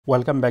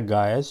Welcome back,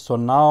 guys. So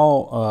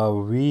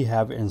now we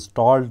have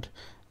installed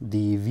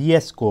the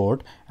VS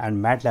Code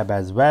and MATLAB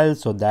as well.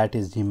 So that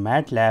is the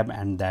MATLAB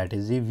and that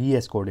is the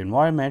VS Code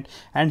environment,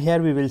 and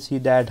here we will see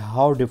that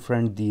how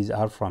different these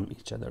are from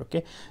each other.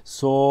 Okay,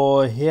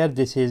 so here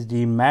this is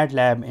the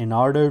MATLAB. In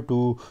order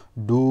to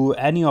do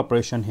any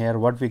operation here,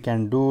 what we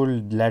can do,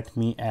 let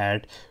me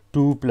add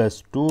 2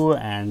 plus 2,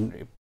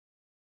 and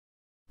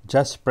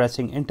just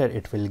pressing enter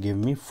it will give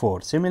me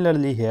 4.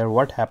 Similarly here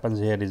what happens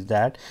here is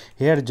that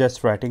here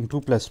just writing 2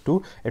 plus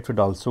 2 it would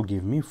also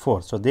give me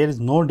 4. So there is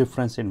no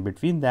difference in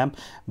between them,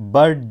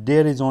 but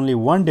there is only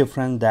one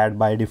difference, that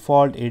by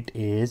default it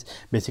is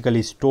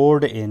basically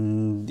stored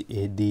in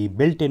the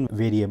built-in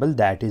variable,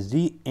 that is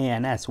the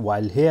ANS,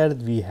 while here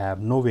we have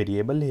no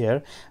variable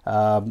here.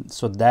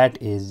 So that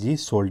is the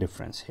sole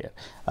difference here.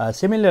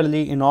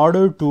 Similarly, in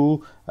order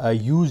to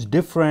use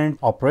different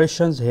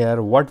operations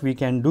here, what we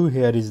can do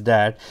here is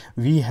that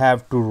we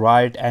have to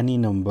write any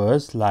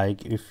numbers.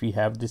 Like if we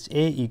have this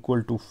a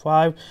equal to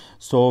 5,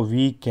 so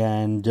we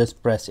can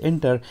just press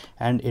enter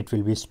and it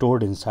will be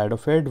stored inside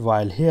of it,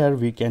 while here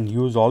we can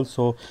use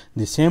also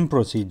the same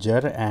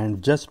procedure,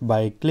 and just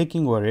by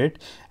clicking over it,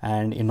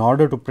 and in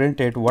order to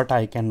print it, what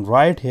I can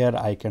write here,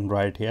 I can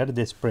write here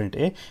this print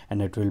a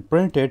and it will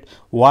print it,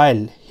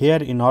 while here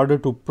in order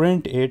to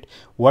print it,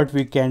 what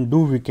we can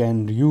do, we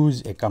can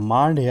use a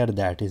command here,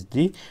 that is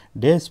the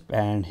disp,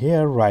 and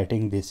here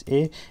writing this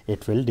a,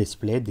 it will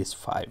display this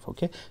 5.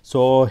 Okay,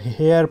 so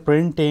here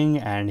printing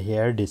and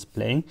here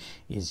displaying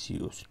is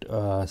used.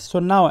 So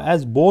now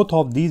as both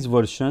of these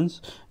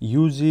versions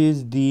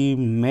uses the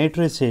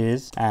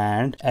matrices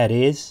and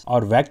arrays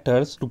or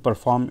vectors to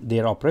perform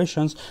their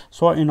operations,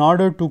 so in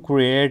order to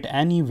create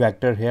any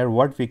vector here,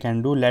 what we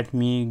can do, let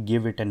me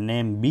give it a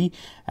name b,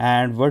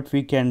 and what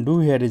we can do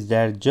here is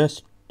that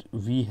just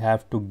we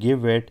have to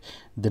give it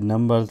the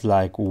numbers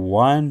like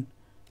 1,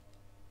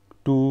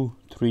 2,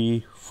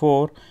 3,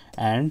 4,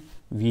 and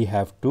we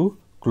have to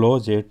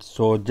close it.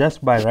 So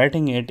just by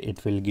writing it,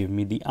 it will give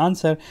me the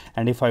answer,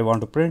 and if I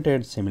want to print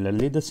it,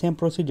 similarly the same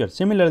procedure.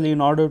 Similarly,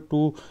 in order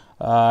to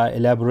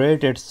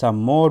elaborate it some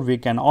more, we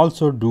can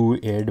also do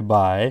it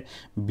by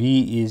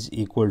b is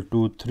equal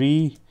to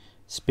 3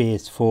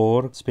 space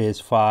 4 space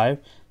 5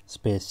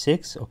 space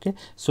 6. Okay,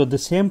 so the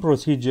same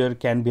procedure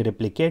can be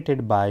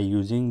replicated by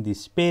using the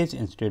space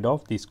instead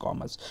of these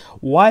commas.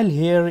 While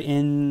here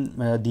in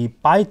the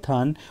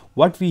Python,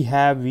 what we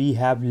have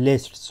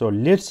lists. So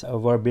lists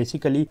were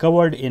basically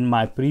covered in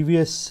my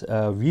previous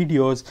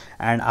videos,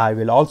 and I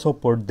will also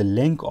put the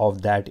link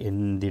of that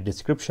in the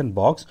description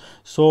box.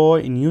 So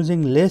in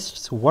using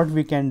lists, what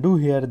we can do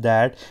here,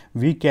 that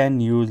we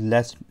can use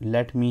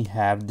let me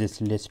have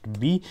this list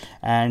b,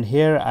 and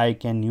here I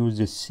can use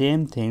the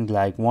same thing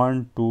like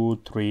 1, 2,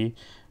 3,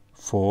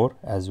 4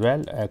 as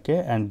well.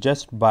 Okay, and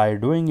just by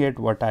doing it,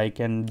 what I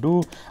can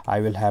do, I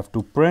will have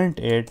to print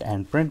it,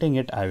 and printing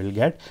it I will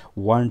get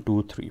 1,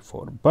 2, 3,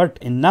 4. But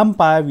in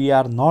NumPy we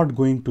are not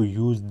going to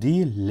use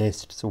the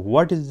list. So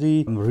what is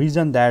the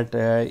reason? That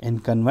in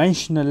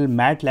conventional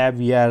MATLAB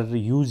we are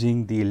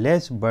using the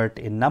list, but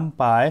in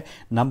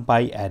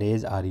NumPy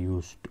arrays are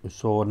used.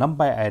 So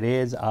NumPy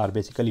arrays are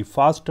basically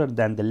faster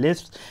than the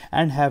lists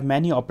and have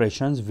many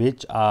operations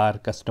which are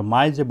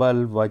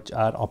customizable, which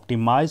are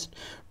optimized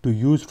to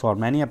use for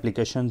many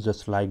applications,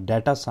 just like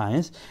data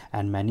science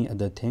and many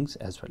other things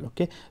as well.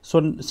 Okay,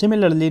 so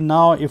similarly,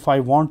 now if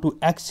I want to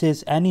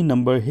access any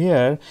number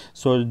here,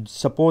 so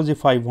suppose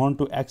if I want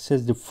to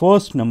access the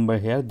first number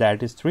here,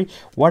 that is 3,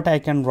 what I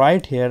can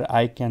write here,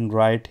 I can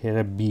write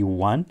here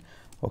b1.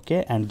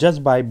 Okay, and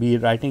just by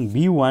writing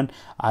b1,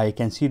 I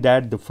can see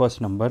that the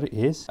first number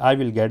is, I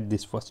will get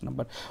this first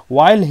number,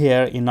 while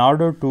here in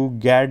order to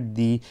get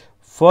the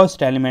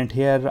first element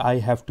here, I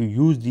have to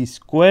use these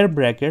square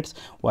brackets,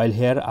 while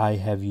here I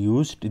have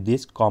used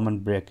these common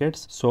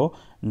brackets. So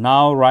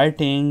now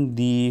writing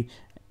the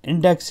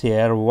index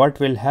here, what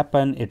will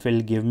happen, it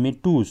will give me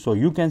 2. So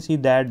you can see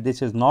that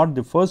this is not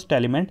the first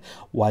element,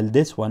 while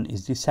this one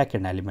is the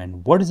second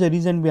element. What is the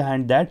reason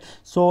behind that?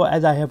 So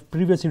as I have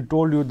previously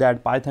told you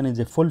that Python is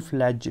a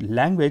full-fledged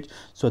language,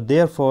 so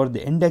therefore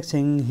the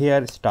indexing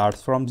here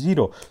starts from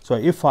 0. So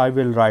if I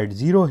will write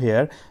 0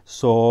 here,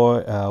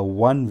 so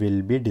 1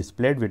 will be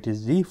displayed, which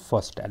is the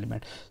first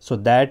element. So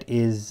that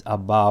is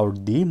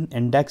about the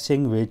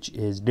indexing, which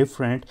is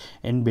different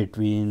in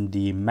between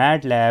the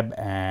MATLAB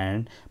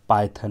and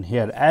Python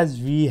here.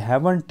 As we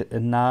haven't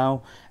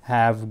now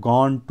have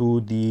gone to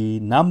the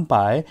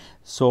NumPy,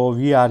 so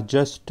we are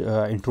just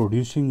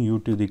introducing you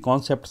to the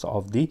concepts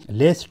of the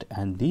list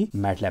and the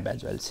MATLAB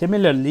as well.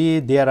 Similarly,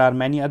 there are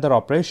many other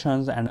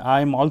operations, and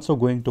I'm also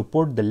going to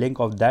put the link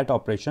of that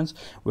operations,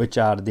 which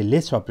are the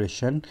list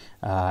operation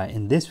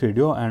in this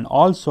video, and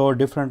also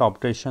different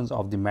operations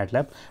of the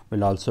MATLAB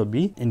will also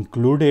be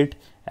included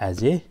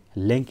as a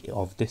link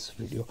of this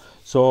video.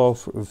 So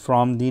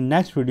from the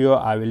next video,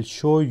 I will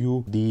show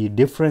you the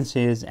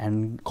differences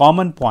and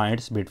common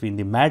points between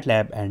the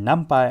MATLAB and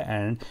NumPy,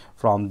 and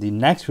from the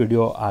next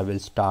video I will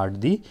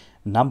start the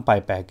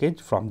NumPy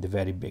package from the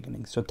very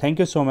beginning. So thank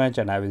you so much,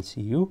 and I will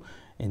see you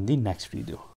in the next video.